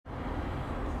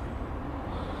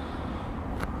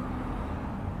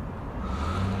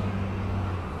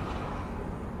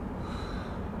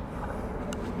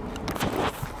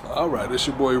Alright, it's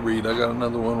your boy Reed. I got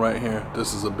another one right here.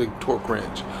 This is a big torque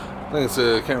wrench. I think it's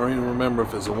I can't even remember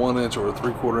if it's a 1 inch or a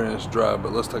 3/4 inch drive,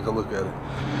 but let's take a look at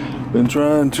it. Been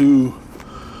trying to,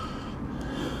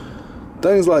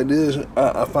 things like this,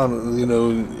 I find, you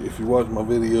know, if you watch my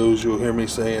videos, you'll hear me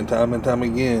saying time and time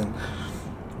again,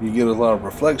 you get a lot of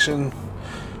reflection,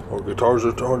 or guitars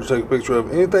are hard to take a picture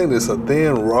of. Anything that's a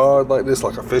thin rod like this,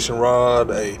 like a fishing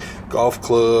rod, a golf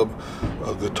club,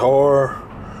 a guitar,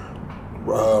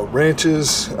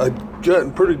 wrenches. I've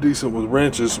gotten pretty decent with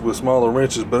wrenches, with smaller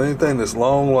wrenches, but anything that's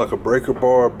long, like a breaker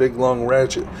bar, a big long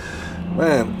ratchet,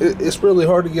 man, it's really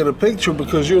hard to get a picture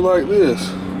because you're like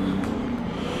this,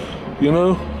 you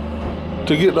know.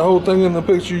 To get the whole thing in the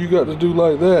picture, you got to do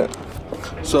like that.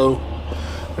 So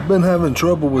I've been having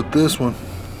trouble with this one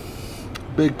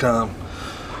big time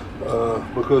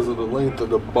because of the length of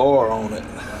the bar on it.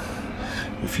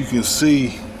 If you can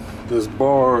see, this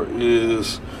bar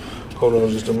is, hold on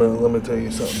just a minute, let me tell you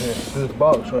something here. This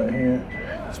box right here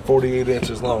is 48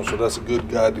 inches long, so that's a good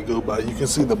guide to go by. You can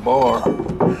see the bar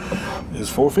is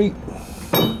 4 feet.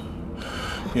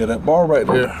 Yeah, that bar right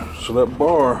there. So that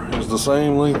bar is the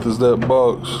same length as that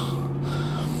box.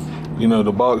 You know,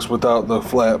 the box without the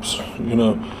flaps. You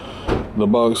know, the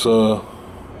box,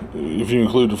 if you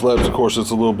include the flaps, of course,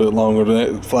 it's a little bit longer.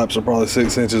 The flaps are probably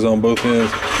 6 inches on both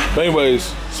ends. But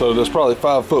anyways, so that's probably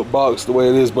 5 foot box the way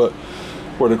it is, but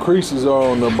where the creases are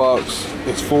on the box,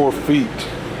 it's 4 feet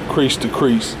crease to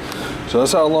crease. So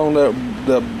that's how long that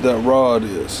rod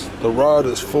is. The rod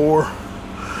is 4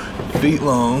 feet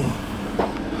long.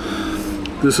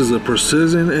 This is a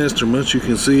precision instrument. You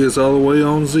can see it's all the way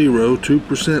on 0,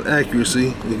 2%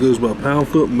 accuracy. It goes by pound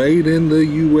foot, made in the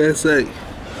USA.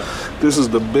 This is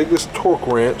the biggest torque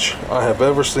wrench I have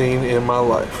ever seen in my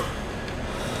life.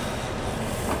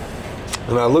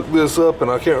 And I looked this up,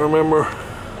 and I can't remember.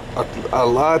 I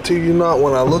lied to you not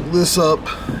when I looked this up.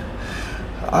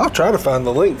 I'll try to find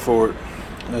the link for it.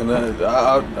 And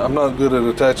I'm not good at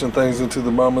attaching things into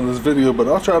the bottom of this video, but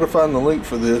I'll try to find the link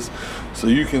for this so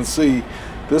you can see.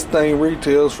 This thing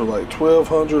retails for like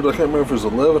 $1,200. I can't remember if it's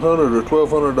 $1,100 or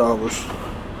 $1,200.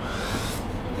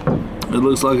 It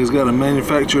looks like it's got a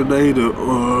manufacturer date,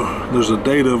 there's a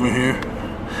date over here.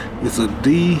 It's a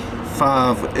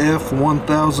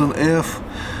D5F1000F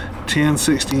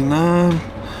 1069.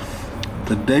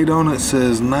 The date on it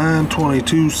says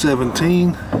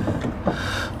 9/22/17.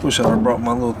 Wish I had brought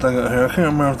my little thing out here. I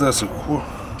can't remember if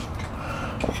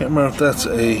that's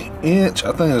a inch.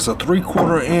 I think it's a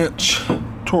 3/4 inch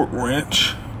torque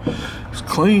wrench. It's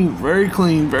clean, very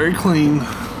clean, very clean.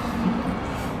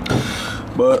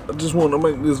 But I just wanted to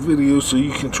make this video so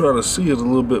you can try to see it a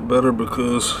little bit better,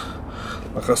 because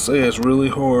like I say, it's really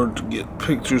hard to get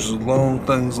pictures of long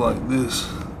things like this.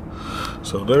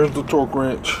 So there's the torque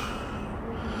wrench.